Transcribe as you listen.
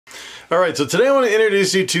Alright, so today I want to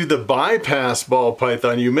introduce you to the bypass ball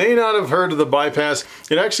python. You may not have heard of the bypass.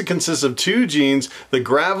 It actually consists of two genes, the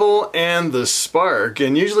gravel and the spark.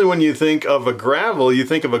 And usually when you think of a gravel, you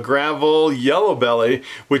think of a gravel yellow belly,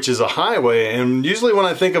 which is a highway. And usually when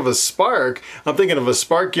I think of a spark, I'm thinking of a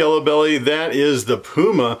spark yellow belly. That is the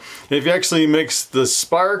puma. And if you actually mix the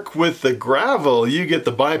spark with the gravel, you get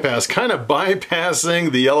the bypass, kind of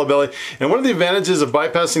bypassing the yellow belly. And one of the advantages of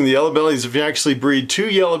bypassing the yellow belly is if you actually breed two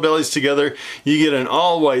yellow bellies together, you get an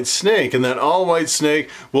all-white snake, and that all-white snake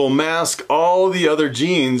will mask all the other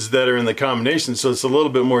genes that are in the combination, so it's a little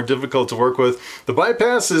bit more difficult to work with. The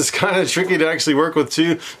bypass is kind of tricky to actually work with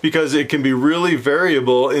too, because it can be really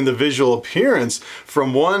variable in the visual appearance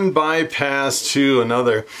from one bypass to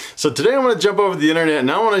another. So today I'm going to jump over the internet and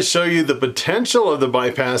I want to show you the potential of the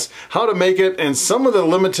bypass, how to make it, and some of the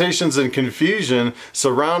limitations and confusion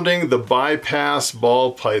surrounding the bypass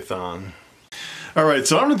ball python. Alright,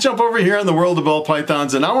 so I'm going to jump over here in the world of ball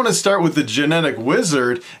pythons, and I want to start with the genetic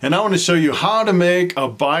wizard, and I want to show you how to make a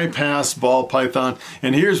bypass ball python.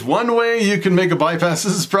 And here's one way you can make a bypass.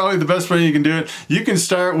 This is probably the best way you can do it. You can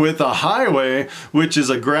start with a highway, which is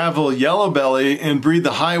a gravel yellow belly, and breed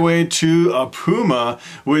the highway to a puma,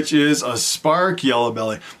 which is a spark yellow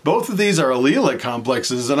belly. Both of these are allelic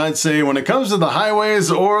complexes, and I'd say when it comes to the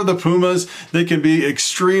highways or the pumas, they can be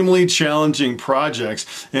extremely challenging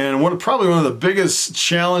projects. And probably one of the biggest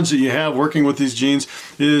challenge that you have working with these genes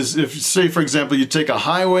is if, say for example, you take a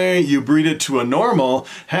highway, you breed it to a normal,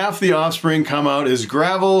 half the offspring come out as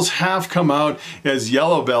gravels, half come out as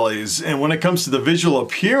yellow bellies. And when it comes to the visual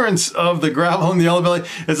appearance of the gravel and the yellow belly,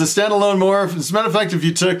 as a standalone morph, as a matter of fact, if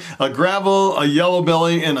you took a gravel, a yellow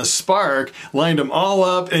belly, and a spark, lined them all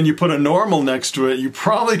up, and you put a normal next to it, you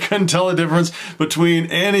probably couldn't tell the difference between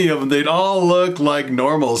any of them. They'd all look like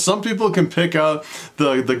normals. Some people can pick out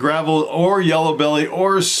the gravel or yellow belly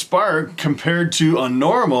or spark compared to a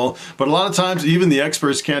normal, but a lot of times even the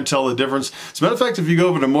experts can't tell the difference. As a matter of fact, if you go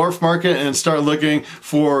over to Morphmarket and start looking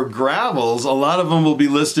for gravels, a lot of them will be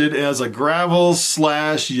listed as a gravel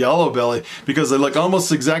 / yellow belly because they look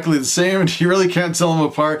almost exactly the same, and you really can't tell them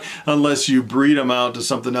apart unless you breed them out to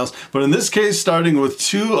something else. But in this case, starting with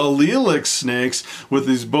two allelic snakes with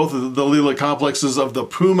these both of the allelic complexes of the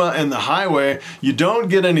puma and the highway, you don't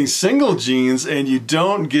get any single genes and you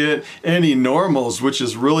don't get any normals, which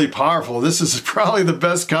is really powerful. This is probably the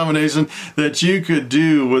best combination that you could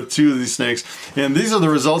do with two of these snakes. And these are the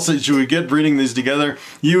results that you would get breeding these together.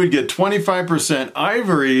 You would get 25%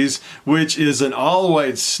 ivories, which is an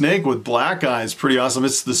all-white snake with black eyes. Pretty awesome.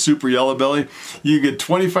 It's the super yellow belly. You get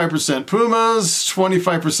 25% pumas,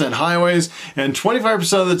 25% highways, and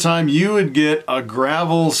 25% of the time you would get a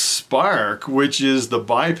gravel spark, which is the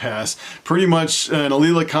bypass. Pretty much an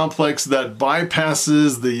allelic complex that bypasses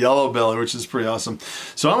the yellow belly, which is pretty awesome.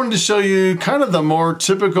 So I wanted to show you kind of the more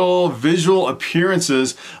typical visual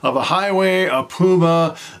appearances of a highway, a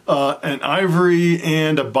puma, an ivory,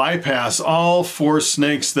 and a bypass, all four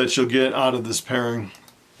snakes that you'll get out of this pairing.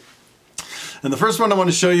 And the first one I want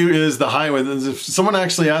to show you is the highway. If someone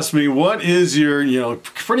actually asked me, what is your,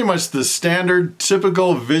 pretty much the standard,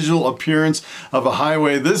 typical visual appearance of a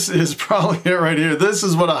highway, this is probably it right here. This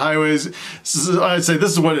is what a highway is. I'd say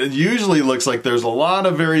this is what it usually looks like. There's a lot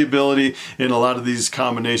of variability in a lot of these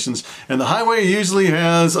combinations. And the highway usually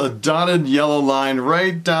has a dotted yellow line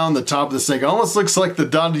right down the top of the snake. It almost looks like the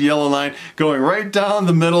dotted yellow line going right down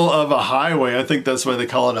the middle of a highway. I think that's why they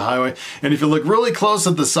call it a highway. And if you look really close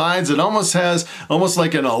at the sides, it almost has almost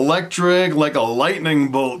like an electric, like a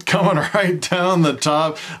lightning bolt coming right down the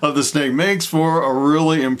top of the snake. Makes for a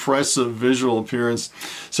really impressive visual appearance.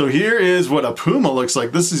 So here is what a puma looks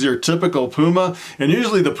like. This is your typical puma, and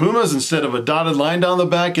usually the pumas, instead of a dotted line down the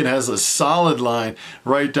back, it has a solid line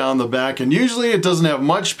right down the back, and usually it doesn't have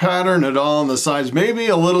much pattern at all on the sides, maybe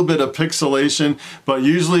a little bit of pixelation, but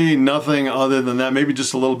usually nothing other than that, maybe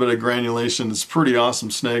just a little bit of granulation. It's a pretty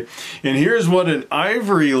awesome snake. And here's what an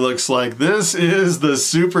ivory looks like. This is the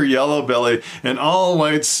super yellow belly, an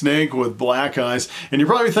all-white snake with black eyes. And you're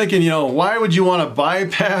probably thinking, why would you want to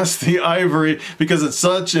bypass the ivory? Because it's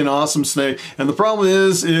such an awesome snake. And the problem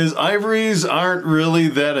is ivories aren't really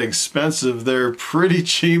that expensive. They're pretty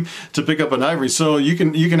cheap to pick up an ivory. So you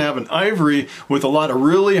can have an ivory with a lot of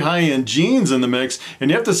really high-end genes in the mix, and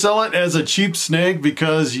you have to sell it as a cheap snake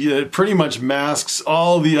because it pretty much masks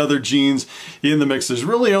all the other genes in the mix. There's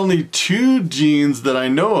really only two genes that I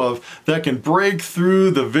know of that can can break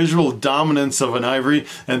through the visual dominance of an ivory,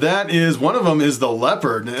 and that is, one of them is the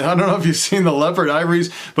leopard. I don't know if you've seen the leopard ivories,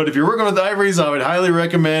 but if you're working with ivories, I would highly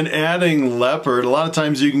recommend adding leopard. A lot of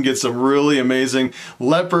times you can get some really amazing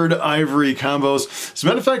leopard ivory combos. As a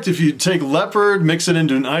matter of fact, if you take leopard, mix it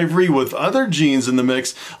into an ivory with other genes in the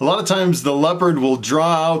mix, a lot of times the leopard will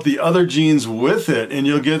draw out the other genes with it, and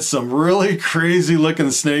you'll get some really crazy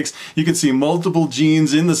looking snakes. You can see multiple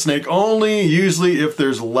genes in the snake, only usually if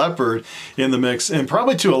there's leopard in the mix. And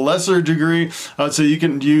probably to a lesser degree, I would say you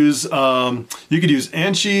could use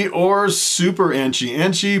Anchi or Super Anchi.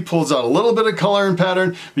 Anchi pulls out a little bit of color and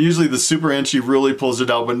pattern, but usually the Super Anchi really pulls it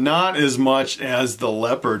out, but not as much as the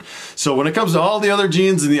leopard. So when it comes to all the other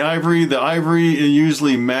genes in the ivory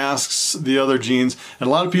usually masks the other genes, and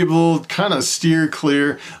a lot of people kind of steer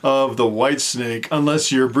clear of the white snake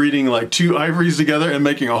unless you're breeding like two ivories together and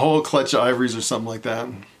making a whole clutch of ivories or something like that.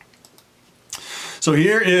 So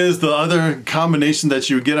here is the other combination that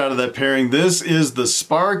you would get out of that pairing. This is the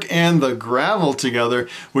spark and the gravel together,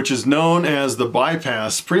 which is known as the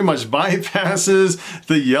bypass. Pretty much bypasses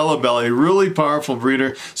the yellow belly. Really powerful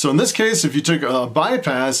breeder. So in this case, if you took a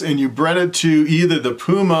bypass and you bred it to either the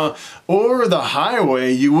puma or the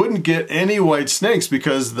highway, you wouldn't get any white snakes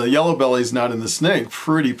because the yellow belly is not in the snake.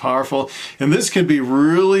 Pretty powerful. And this can be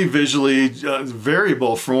really visually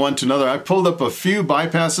variable from one to another. I pulled up a few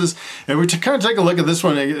bypasses, and we kind of take a look at this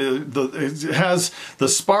one. It has the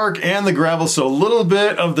spark and the gravel, so a little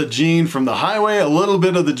bit of the gene from the highway, a little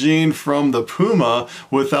bit of the gene from the puma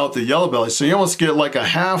without the yellow belly. So you almost get like a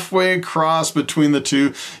halfway cross between the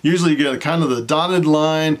two. Usually you get kind of the dotted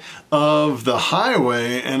line of the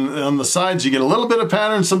highway, and on the sides you get a little bit of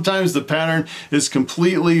pattern. Sometimes the pattern is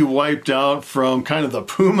completely wiped out from kind of the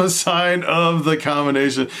puma side of the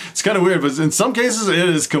combination. It's kind of weird, but in some cases it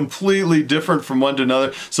is completely different from one to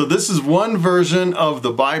another. So this is one version of the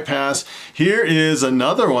bypass. Here is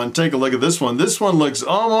another one. Take a look at this one. This one looks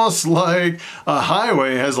almost like a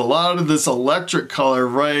highway. It has a lot of this electric color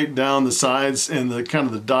right down the sides and the kind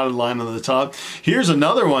of the dotted line on the top. Here's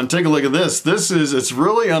another one. Take a look at this. It's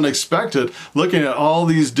really unexpected. Looking at all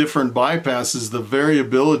these different bypasses, the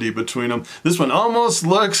variability between them. This one almost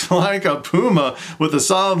looks like a puma with a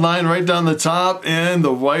solid line right down the top and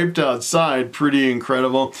the wiped out side. Pretty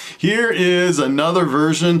incredible. Here is another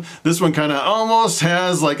version. This one kind of almost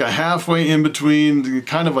has like a halfway in between,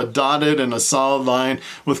 kind of a dotted and a solid line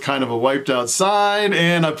with kind of a wiped out side.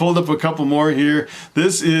 And I pulled up a couple more here.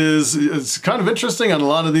 It's kind of interesting on a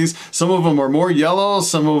lot of these. Some of them are more yellow,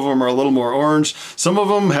 some of them are a little more orange. Some of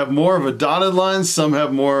them have more of a dotted line, some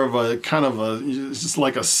have more of a kind of a, just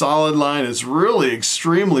like a solid line. It's really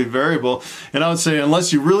extremely variable. And I would say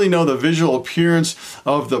unless you really know the visual appearance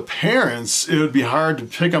of the parents, it would be hard to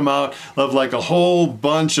pick them out of like a whole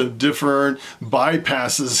bunch of different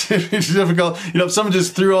bypasses. It'd be difficult. You know, if someone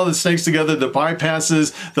just threw all the snakes together, the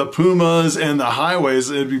bypasses, the pumas, and the highways,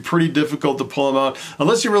 it'd be pretty difficult to pull them out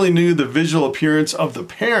unless you really knew the visual appearance of the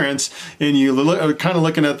parents and you kind of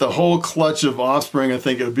looking at the whole clutch of offspring. I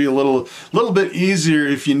think it would be a little bit easier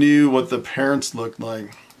if you knew what the parents looked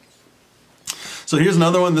like. So here's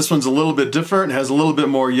another one. This one's a little bit different. It has a little bit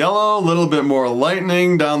more yellow, a little bit more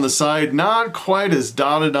lightning down the side, not quite as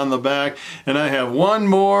dotted on the back. And I have one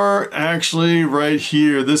more actually right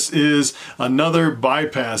here. This is another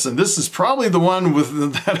bypass, and this is probably the one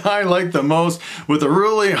that I like the most, with a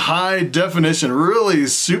really high definition, really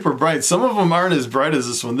super bright. Some of them aren't as bright as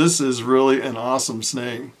this one. This is really an awesome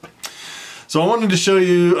snake. So I wanted to show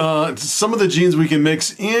you some of the genes we can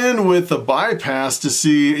mix in with the bypass to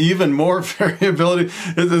see even more variability.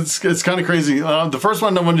 It's kind of crazy. The first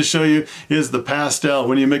one I wanted to show you is the pastel.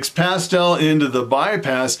 When you mix pastel into the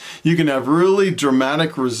bypass, you can have really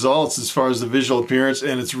dramatic results as far as the visual appearance,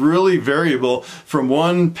 and it's really variable from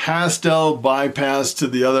one pastel bypass to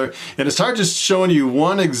the other. And it's hard just showing you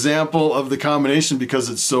one example of the combination because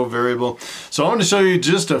it's so variable. So I want to show you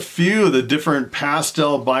just a few of the different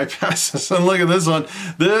pastel bypasses. Look at this one.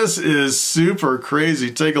 This is super crazy.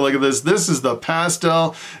 Take a look at this. This is the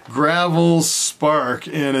pastel gravel spark,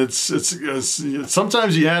 and it's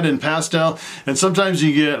sometimes you add in pastel, and sometimes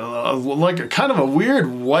you get like a kind of a weird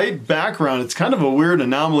white background. It's kind of a weird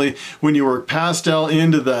anomaly when you work pastel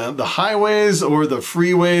into the highways or the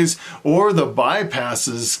freeways or the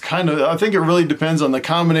bypasses. I think it really depends on the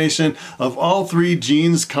combination of all three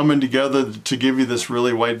genes coming together to give you this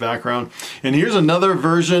really white background. And here's another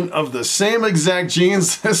version of the same same exact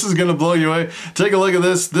jeans. This is gonna blow you away. Take a look at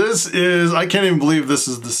this. This is, I can't even believe this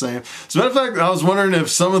is the same. As a matter of fact, I was wondering if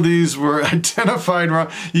some of these were identified wrong.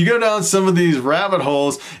 You go down some of these rabbit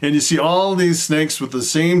holes and you see all these snakes with the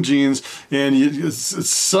same jeans, and it's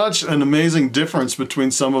such an amazing difference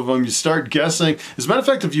between some of them. You start guessing. As a matter of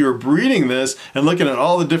fact, if you were breeding this and looking at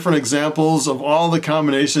all the different examples of all the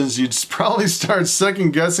combinations, you'd probably start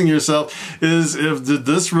second guessing yourself, did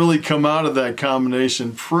this really come out of that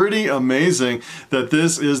combination? Pretty amazing that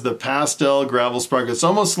this is the pastel gravel spark. It's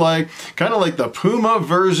almost like, kind of like the Puma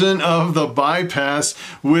version of the bypass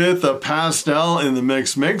with a pastel in the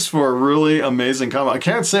mix. Makes for a really amazing combo. I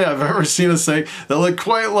can't say I've ever seen a snake that looked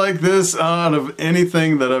quite like this out of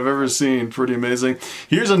anything that I've ever seen. Pretty amazing.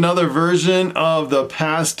 Here's another version of the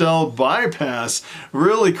pastel bypass.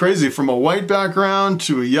 Really crazy, from a white background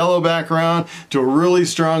to a yellow background to a really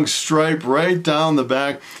strong stripe right down the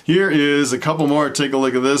back. Here is a couple more. Take a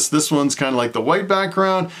look at this. This one's kind of like the white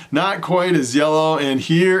background, not quite as yellow, and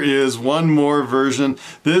here is one more version.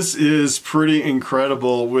 This is pretty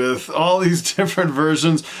incredible with all these different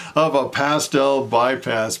versions of a pastel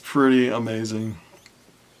bypass. Pretty amazing.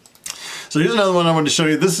 So here's another one I wanted to show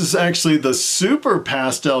you. This is actually the super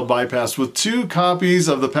pastel bypass with 2 copies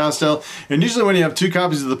of the pastel. And usually when you have 2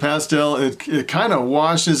 copies of the pastel, it kind of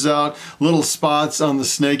washes out little spots on the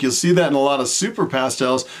snake. You'll see that in a lot of super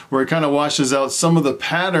pastels where it kind of washes out some of the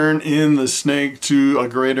pattern in the snake to a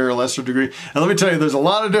greater or lesser degree. And let me tell you, there's a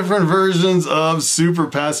lot of different versions of super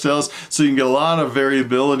pastels, so you can get a lot of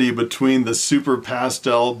variability between the super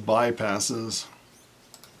pastel bypasses.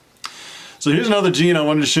 So here's another gene I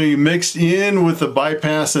wanted to show you mixed in with the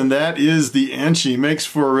bypass, and that is the Enchi. Makes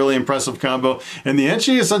for a really impressive combo. And the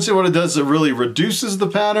Enchi, essentially what it does is it really reduces the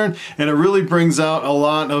pattern, and it really brings out a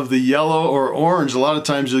lot of the yellow or orange. A lot of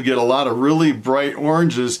times you'll get a lot of really bright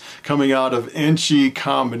oranges coming out of Enchi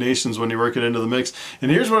combinations when you work it into the mix. And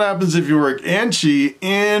here's what happens if you work Enchi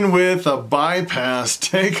in with a bypass.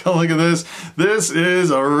 Take a look at this. This is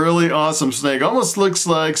a really awesome snake. Almost looks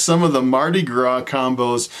like some of the Mardi Gras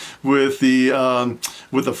combos with the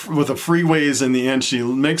freeways and the Enchi.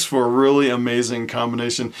 Makes for a really amazing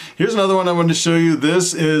combination. Here's another one I wanted to show you.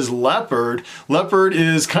 This is Leopard. Leopard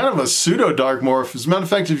is kind of a pseudo dark morph. As a matter of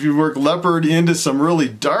fact, if you work Leopard into some really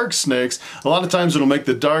dark snakes, a lot of times it'll make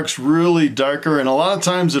the darks really darker, and a lot of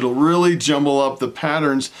times it'll really jumble up the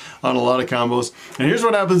patterns on a lot of combos. And here's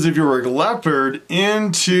what happens if you work Leopard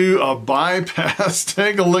into a bypass.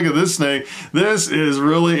 Take a look at this snake. This is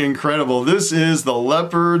really incredible. This is the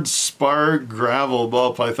Leopard Spark Gravel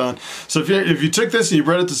Ball Python. So if you took this and you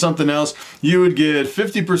bred it to something else, you would get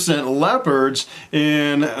 50% leopards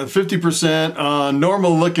and 50%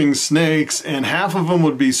 normal looking snakes, and half of them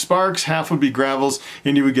would be sparks, half would be gravels,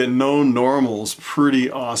 and you would get no normals. Pretty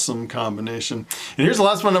awesome combination. And here's the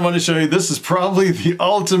last one I want to show you. This is probably the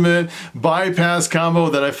ultimate bypass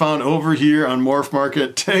combo that I found over here on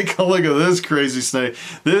Morphmarket. Take a look at this crazy snake.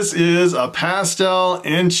 This is a pastel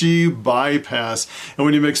Enchi bypass, and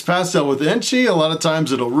when you mix pastel with Enchi, a lot of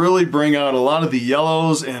times it'll really bring out a lot of the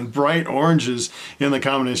yellows and bright oranges in the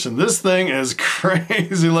combination. This thing is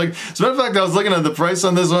crazy. Like, as a matter of fact, I was looking at the price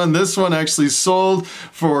on this one. This one actually sold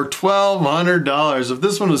for $1,200. If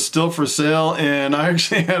this one was still for sale and I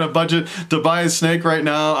actually had a budget to buy a snake right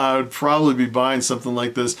now, I would probably be buying something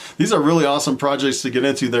like this. These are really awesome projects to get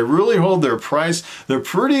into. They really hold their price. They're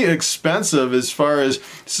pretty expensive as far as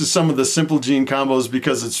some of the simple gene combos,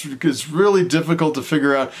 because it's really difficult to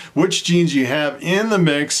figure out which genes you have in the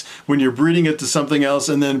mix when you're breeding it to something else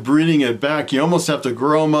and then breeding it back. You almost have to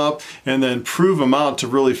grow them up and then prove them out to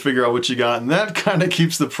really figure out what you got, and that kind of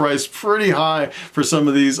keeps the price pretty high for some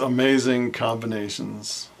of these amazing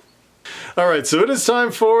combinations. Alright, so it is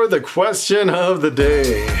time for the question of the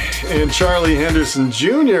day. And Charlie Henderson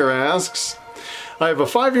Jr. asks, I have a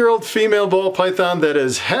 5-year-old female ball python that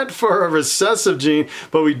is het for a recessive gene,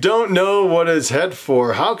 but we don't know what it's het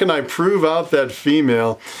for. How can I prove out that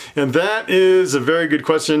female? And that is a very good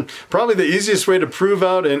question. Probably the easiest way to prove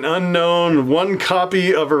out an unknown 1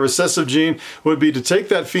 copy of a recessive gene would be to take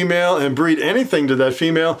that female and breed anything to that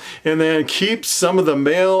female and then keep some of the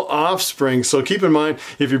male offspring. So keep in mind,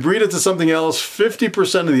 if you breed it to something else,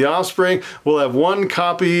 50% of the offspring will have 1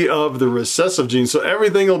 copy of the recessive gene. So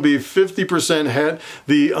everything will be 50% het 50%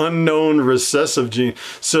 the unknown recessive gene.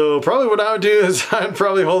 So probably what I would do is I'd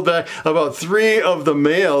probably hold back about 3 of the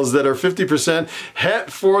males that are 50%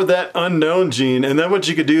 het for that unknown gene. And then what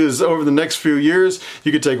you could do is over the next few years,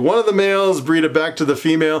 you could take one of the males, breed it back to the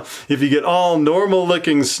female. If you get all normal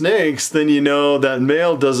looking snakes, then you know that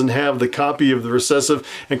male doesn't have the copy of the recessive,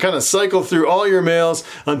 and kind of cycle through all your males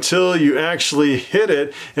until you actually hit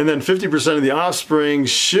it. And then 50% of the offspring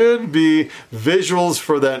should be visuals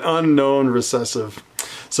for that unknown recessive.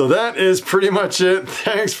 So that is pretty much it.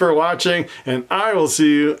 Thanks for watching, and I will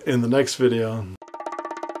see you in the next video.